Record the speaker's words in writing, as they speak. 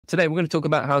Today we're going to talk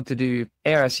about how to do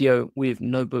AI SEO with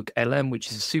NotebookLM,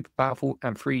 which is a super powerful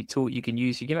and free tool you can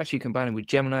use. You can actually combine it with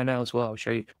Gemini now as well. I'll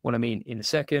show you what I mean in a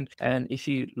second. And if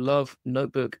you love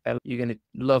NotebookLM, you're going to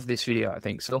love this video, I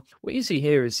think. So what you see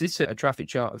here is this a traffic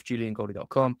chart of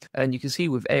JulianGoldie.com, and you can see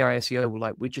with AI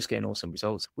SEO, we're just getting awesome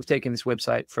results. We've taken this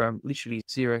website from literally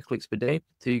 0 clicks per day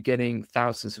to getting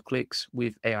thousands of clicks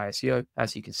with AI SEO,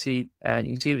 as you can see. And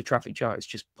you can see the traffic chart is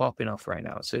just popping off right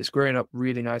now. So it's growing up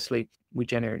really nicely. We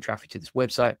generate traffic to this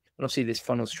website, and obviously this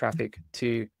funnels traffic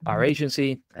to our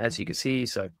agency, as you can see.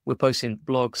 So we're posting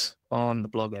blogs on the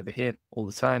blog over here all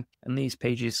the time, and these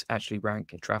pages actually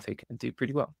rank in traffic and do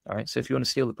pretty well. All right, so if you want to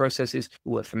steal the processes,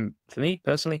 work for me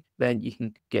personally, then you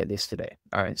can get this today.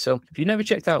 All right, so if you've never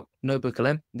checked out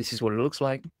NotebookLM, this is what it looks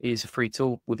like. It is a free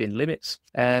tool within limits,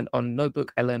 and on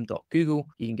notebooklm.google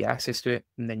you can get access to it,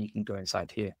 and then you can go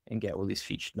inside here and get all these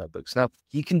featured notebooks. Now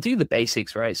you can do the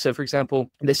basics, right? So for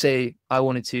example, let's say I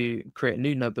wanted to create a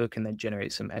new notebook and then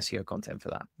generate some SEO content for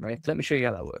that, right? Let me show you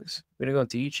how that works. We're going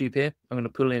to go into YouTube here. I'm going to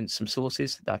pull in some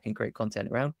sources that I can create content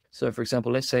around. So for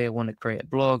example, let's say I want to create a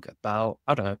blog about,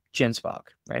 I don't know, GenSpark,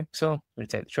 right? So I'm going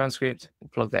to take the transcript, we'll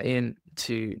plug that in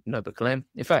to NotebookLM.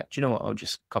 In fact, you know what? I'll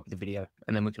just copy the video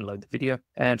and then we can load the video.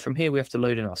 And from here, we have to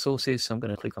load in our sources. So I'm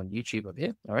going to click on YouTube over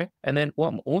here. All right. And then what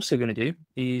I'm also going to do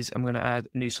is I'm going to add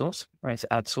a new source, right? So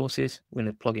add sources. We're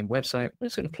going to plug in website. I'm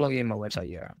just going to plug in my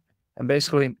website URL. And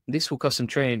basically, this will custom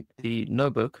train the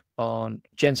notebook on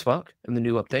GenSpark and the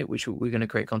new update, which we're going to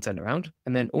create content around.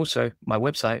 And then also my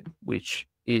website, which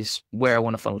is where I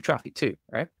want to funnel traffic to,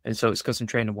 right? And so it's custom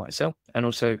trained on what I sell, and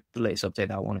also the latest update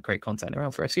that I want to create content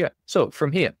around for SEO. So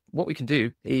from here, what we can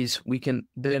do is we can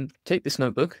then take this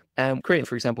notebook and create,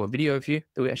 for example, a video view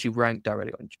that we actually rank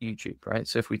directly on YouTube, right?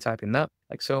 So if we type in that,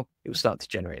 like so, it will start to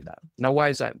generate that. Now, why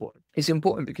is that important? It's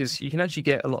important because you can actually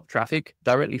get a lot of traffic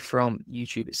directly from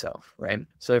YouTube itself, right?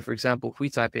 So for example, if we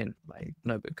type in like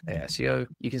notebook AI SEO,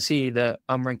 you can see that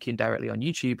I'm ranking directly on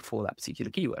YouTube for that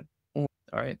particular keyword.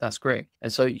 All right, that's great.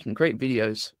 And so you can create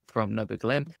videos from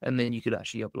NotebookLM, and then you could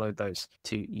actually upload those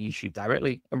to YouTube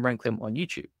directly and rank them on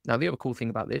YouTube. Now, the other cool thing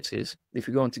about this is if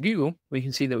we go onto Google, we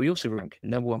can see that we also rank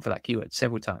 #1 for that keyword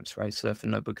several times, right? So for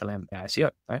NotebookLM AI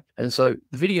SEO, right? And so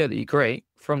the video that you create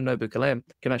from NotebookLM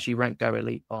can actually rank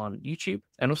directly on YouTube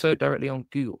and also directly on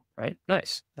Google, right?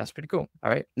 Nice. That's pretty cool.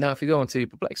 All right. Now, if we go onto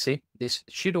Perplexity, this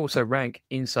should also rank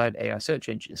inside AI search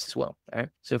engines as well. All right.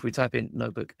 So if we type in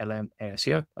NotebookLM AI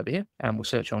SEO over here and we'll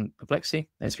search on Perplexity,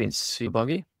 and it's been super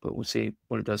buggy, but we'll see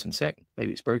what it does in a sec.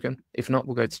 Maybe it's broken. If not,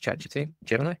 we'll go to ChatGPT,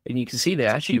 Gemini, and you can see that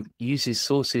it actually uses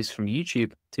sources from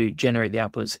YouTube to generate the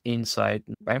outputs inside,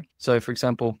 right? So for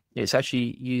example, it's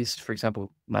actually used, for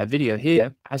example, my video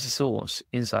here as a source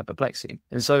inside Perplexity.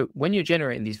 And so when you're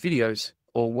generating these videos,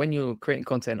 or when you're creating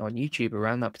content on YouTube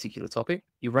around that particular topic,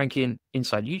 you're ranking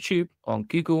inside YouTube, on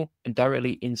Google, and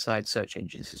directly inside search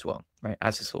engines as well, right?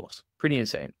 As a source. Pretty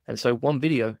insane. And so one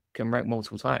video can rank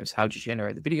multiple times. How do you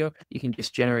generate the video? You can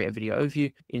just generate a video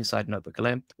overview inside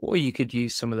NotebookLM, or you could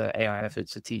use some of the AI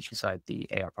efforts to teach inside the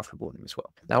AI profit boardroom as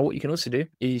well. Now, what you can also do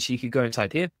is you could go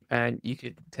inside here and you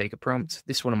could take a prompt.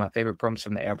 This is one of my favorite prompts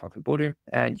from the AI profit boardroom.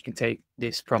 And you can take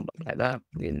this prompt like that.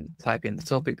 You can type in the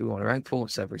topic that we want to rank for.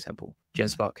 So for example,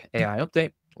 GenSpark AI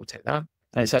update. We'll take that.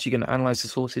 And it's actually going to analyze the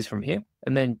sources from here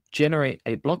and then generate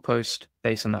a blog post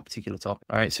based on that particular topic.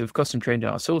 All right, so we've custom trained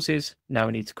our sources. Now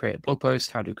we need to create a blog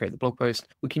post. How do we create the blog post?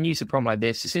 We can use a prompt like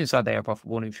this. It's inside the AI profit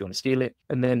boardroom if you want to steal it.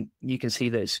 And then you can see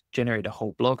that it's generated a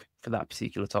whole blog for that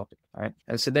particular topic. All right,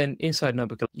 and so then inside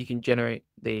Notebook, you can generate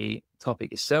the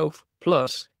topic itself,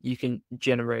 plus you can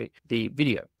generate the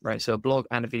video, right? So a blog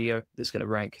and a video that's going to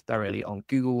rank directly on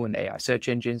Google and AI search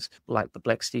engines like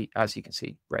Perplexity, as you can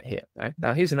see right here. Right?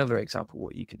 Now, here's another example of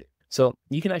what you can do. So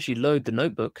you can actually load the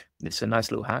notebook. It's a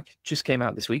nice little hack. Just came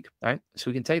out this week, right? So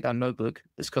we can take that notebook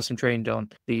that's custom trained on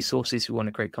the sources we want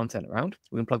to create content around.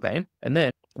 We can plug that in. And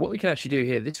then what we can actually do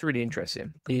here, this is really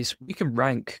interesting, is we can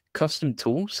rank custom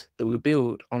tools that we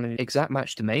build on an exact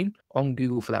match domain on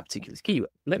Google for that particular keyword.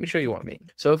 Let me show you what I mean.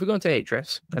 So if we go into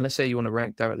Ahrefs, and let's say you want to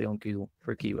rank directly on Google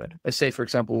for a keyword. Let's say, for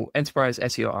example, Enterprise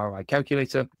SEO ROI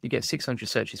Calculator, you get 600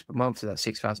 searches per month, so that's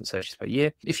 6,000 searches per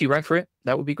year. If you rank for it,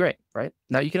 that would be great, right?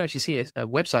 Now you can actually see a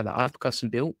website that I've custom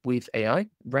built with AI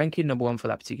ranking #1 for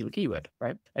that particular keyword,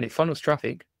 right? And it funnels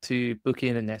traffic to book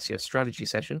in an SEO strategy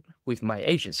session with my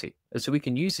agency. And so we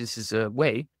can use this as a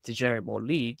way to generate more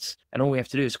leads. And all we have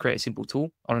to do is create a simple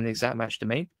tool on an exact match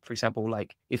domain. For example,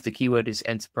 like if the keyword is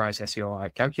enterprise SEO AI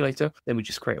calculator, then we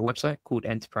just create a website called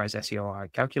enterprise SEO AI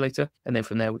calculator. And then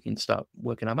from there, we can start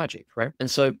working our magic, right?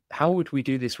 And so how would we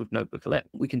do this with NotebookLM?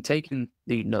 We can take in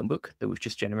the notebook that we've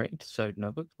just generated. So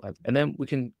notebook, and then we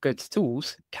can go to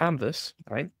tools, canvas,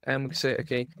 right? And we can say,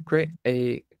 okay, create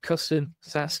a custom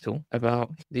SaaS tool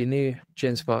about the new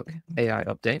GenSpark AI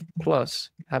update, plus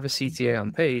have a CTA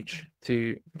on page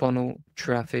to funnel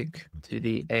traffic to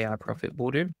the AI profit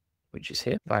boardroom, which is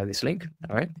here via this link.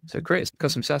 All right. So create a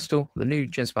custom SaaS tool, the new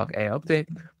GenSpark AI update,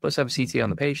 plus have a CTA on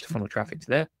the page to funnel traffic to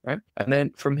there. Right. And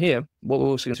then from here, what we're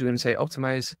also going to say,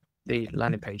 optimize the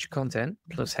landing page content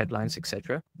plus headlines,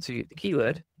 etc., to the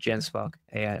keyword GenSpark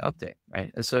AI update,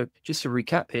 right? And so just to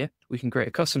recap here, we can create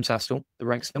a custom SaaS tool that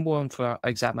ranks #1 for our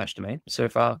exact match domain. So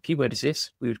if our keyword is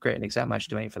this, we would create an exact match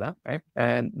domain for that, right?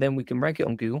 And then we can rank it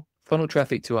on Google, funnel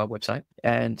traffic to our website,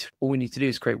 and all we need to do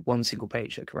is create one single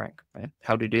page that can rank, right?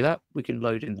 How do we do that? We can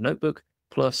load in the notebook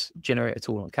plus generate a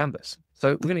tool on Canvas. So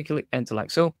we're going to click enter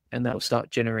like so, and that will start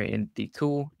generating the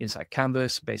tool inside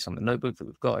Canvas based on the notebook that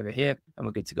we've got over here, and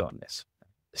we're good to go on this.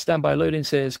 Standby loading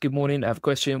says, good morning, I have a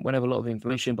question. When I have a lot of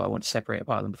information, but I want to separate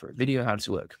apart them for a video, how does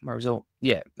it work? My result,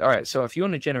 yeah. All right, so if you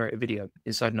want to generate a video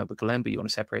inside NotebookLM, but you want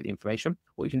to separate the information,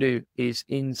 what you can do is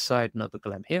inside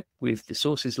NotebookLM here, with the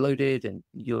sources loaded and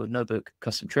your notebook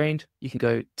custom trained, you can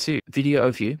go to video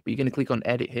overview, but you're going to click on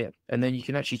edit here, and then you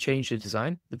can actually change the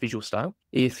design, the visual style.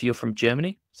 If you're from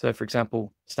Germany, so for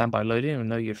example, standby loading, I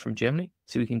know you're from Germany,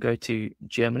 so we can go to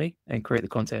Germany and create the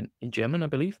content in German, I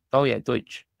believe. Oh yeah,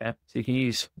 Deutsch. Yeah, so you can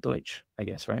use Deutsch, I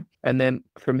guess, right? And then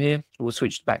from here, we'll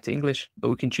switch back to English, but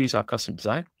we can choose our custom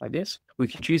design like this. We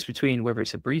can choose between whether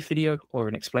it's a brief video or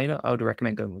an explainer. I would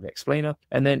recommend going with explainer.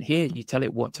 And then here you tell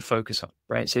it what to focus on,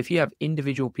 right? So if you have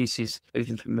individual pieces of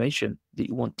information that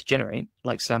you want to generate,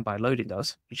 like standby loading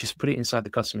does, you just put it inside the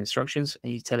custom instructions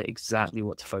and you tell it exactly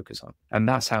what to focus on. And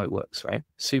that's how it works, right?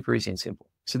 Super easy and simple.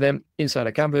 So then inside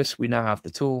our canvas, we now have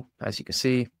the tool. As you can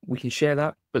see, we can share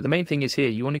that. But the main thing is here,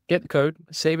 you want to get the code,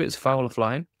 save it as a file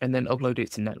offline, and then upload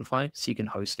it to Netlify so you can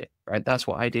host it, right? That's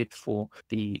what I did for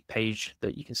the page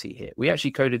that you can see here. We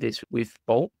actually coded this with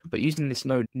Bolt, but using this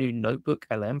new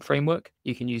NotebookLM framework,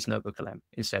 you can use NotebookLM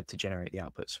instead to generate the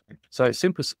outputs. Right? So it's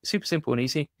simple, super simple and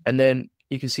easy. And then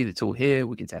you can see the tool here.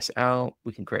 We can test it out.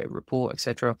 We can create a report,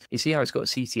 etc. You see how it's got a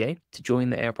CTA to join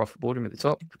the AI profit boardroom at the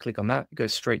top. Click on that. It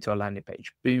goes straight to our landing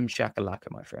page. Boom, shakalaka,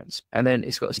 my friends. And then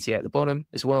it's got a CTA at the bottom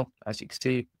as well, as you can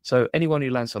see. So anyone who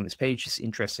lands on this page is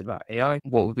interested about AI.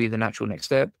 What would be the natural next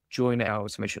step? Join our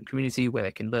automation community where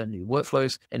they can learn new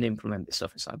workflows and implement this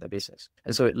stuff inside their business.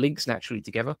 And so it links naturally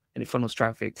together and it funnels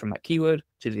traffic from that keyword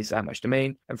to the exact match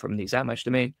domain and from the exact match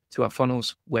domain to our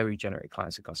funnels where we generate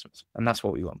clients and customers. And that's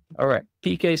what we want. All right.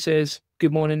 PK says,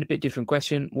 good morning, a bit different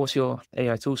question. What's your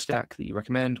AI tool stack that you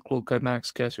recommend? Claude Code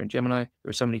Max, Cursor, and Gemini. There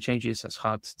are so many changes, that's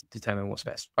hard to determine what's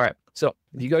best. All right, so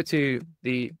if you go to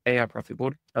the AI profit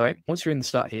board, all right, once you're in the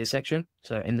start here section,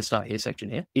 so in the start here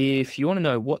section here, if you want to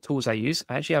know what tools I use,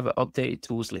 I actually have an updated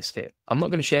tools list here. I'm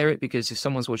not going to share it because if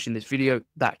someone's watching this video,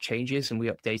 that changes and we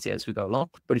update it as we go along.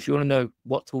 But if you want to know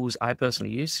what tools I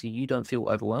personally use so you don't feel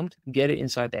overwhelmed, get it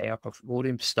inside the AI profit board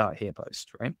and start here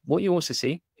post, right? What you also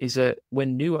see is that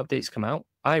when new updates come out,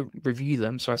 I review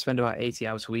them. So I spend about 80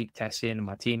 hours a week testing and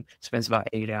my team spends about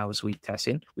 80 hours a week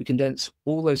testing. We condense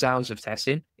all those hours of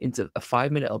testing into a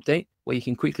 5-minute update where you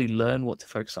can quickly learn what to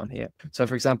focus on here. So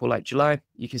for example, like July,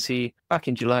 you can see back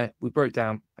in July, we broke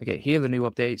down, okay, here are the new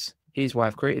updates. Here's why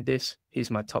I've created this. Here's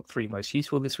my top 3 most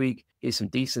useful this week. Here's some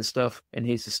decent stuff. And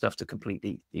here's the stuff to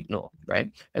completely ignore,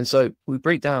 right? And so we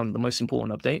break down the most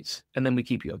important updates and then we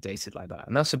keep you updated like that.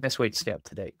 And that's the best way to stay up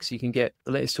to date because you can get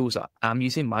the latest tools that I'm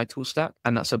using, my tool stack,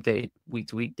 and that's updated week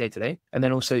to week, day to day. And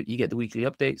then also you get the weekly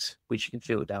updates, which you can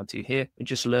filter down to here and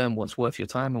just learn what's worth your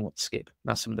time and what to skip.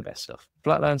 That's some of the best stuff.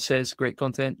 Flatland says, great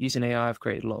content. Using AI, I've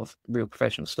created a lot of real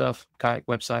professional stuff. Kayak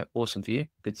website, awesome for you.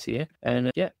 Good to see you.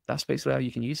 And yeah, that's basically how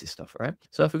you can use this stuff, right?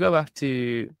 So if we go back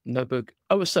to Notebook,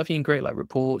 other stuff you can create like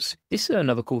reports. This is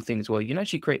another cool thing as well. You can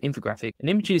actually create infographic and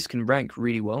images can rank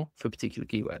really well for particular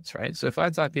keywords, right? So if I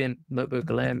type in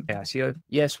NotebookLM AI SEO,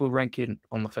 yes, we're ranking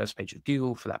on the first page of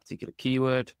Google for that particular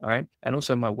keyword, all right? And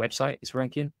also my website is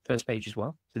ranking first page as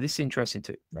well. So this is interesting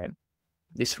too, right?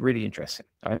 This is really interesting.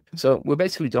 All right. So we're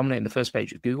basically dominating the first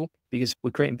page of Google because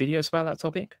we're creating videos about that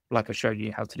topic, like I've shown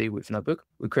you how to do with Notebook.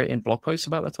 We're creating blog posts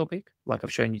about that topic, like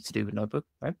I've shown you to do with Notebook.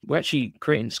 Right. We're actually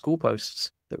creating school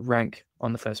posts that rank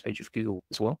on the first page of Google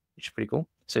as well, which is pretty cool.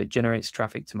 So it generates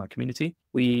traffic to my community.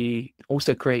 We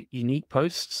also create unique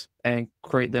posts and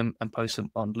create them and post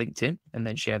them on LinkedIn and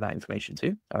then share that information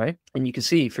too. All right. And you can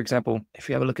see, for example, if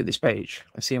you have a look at this page,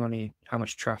 I see how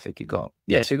much traffic it got.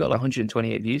 Yeah, so you got like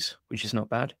 128 views, which is not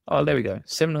bad. Oh, there we go.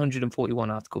 741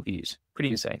 article views.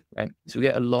 Pretty insane, right? So we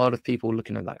get a lot of people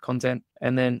looking at that content.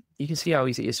 And then you can see how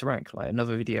easy it is to rank, like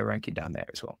another video ranking down there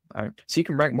as well. All right. So you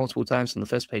can rank multiple times on the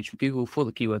first page of Google for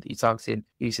the keyword that you're targeting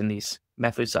using these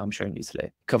methods that I'm showing you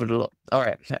today. Covered a lot. All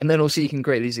right. And then also you can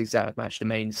create these exact match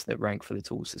domains that rank for the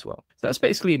tools as well. So that's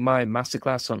basically my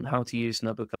masterclass on how to use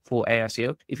Notebook for AI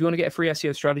SEO. If you want to get a free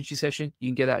SEO strategy session, you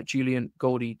can get that at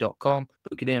juliangoldie.com.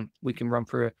 Book it in. We can run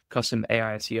through a custom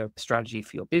AI SEO strategy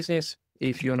for your business.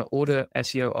 If you want to order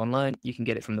SEO online, you can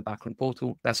get it from the backlink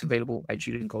portal. That's available at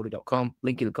juliangoldie.com.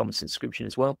 Link in the comments and description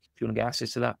as well if you want to get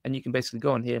access to that. And you can basically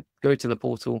go on here, go to the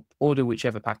portal, order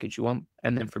whichever package you want,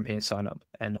 and then from here sign up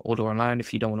and order online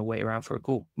if you don't want to wait around for a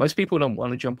call. Most people don't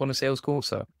want to jump on a sales call.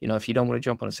 So, if you don't want to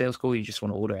jump on a sales call, you just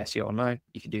want to order SEO online,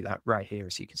 you can do that right here,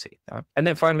 as you can see. And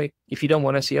then finally, if you don't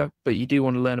want SEO, but you do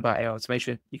want to learn about AI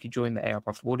automation, you can join the AI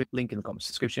Profitable Audit. Link in the comments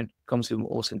description. Comes with an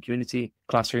awesome community,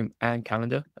 classroom, and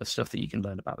calendar of stuff that you can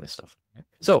learn about this stuff.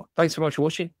 So thanks so much for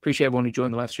watching. Appreciate everyone who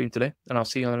joined the live stream today, and I'll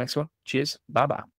see you on the next one. Cheers. Bye-bye.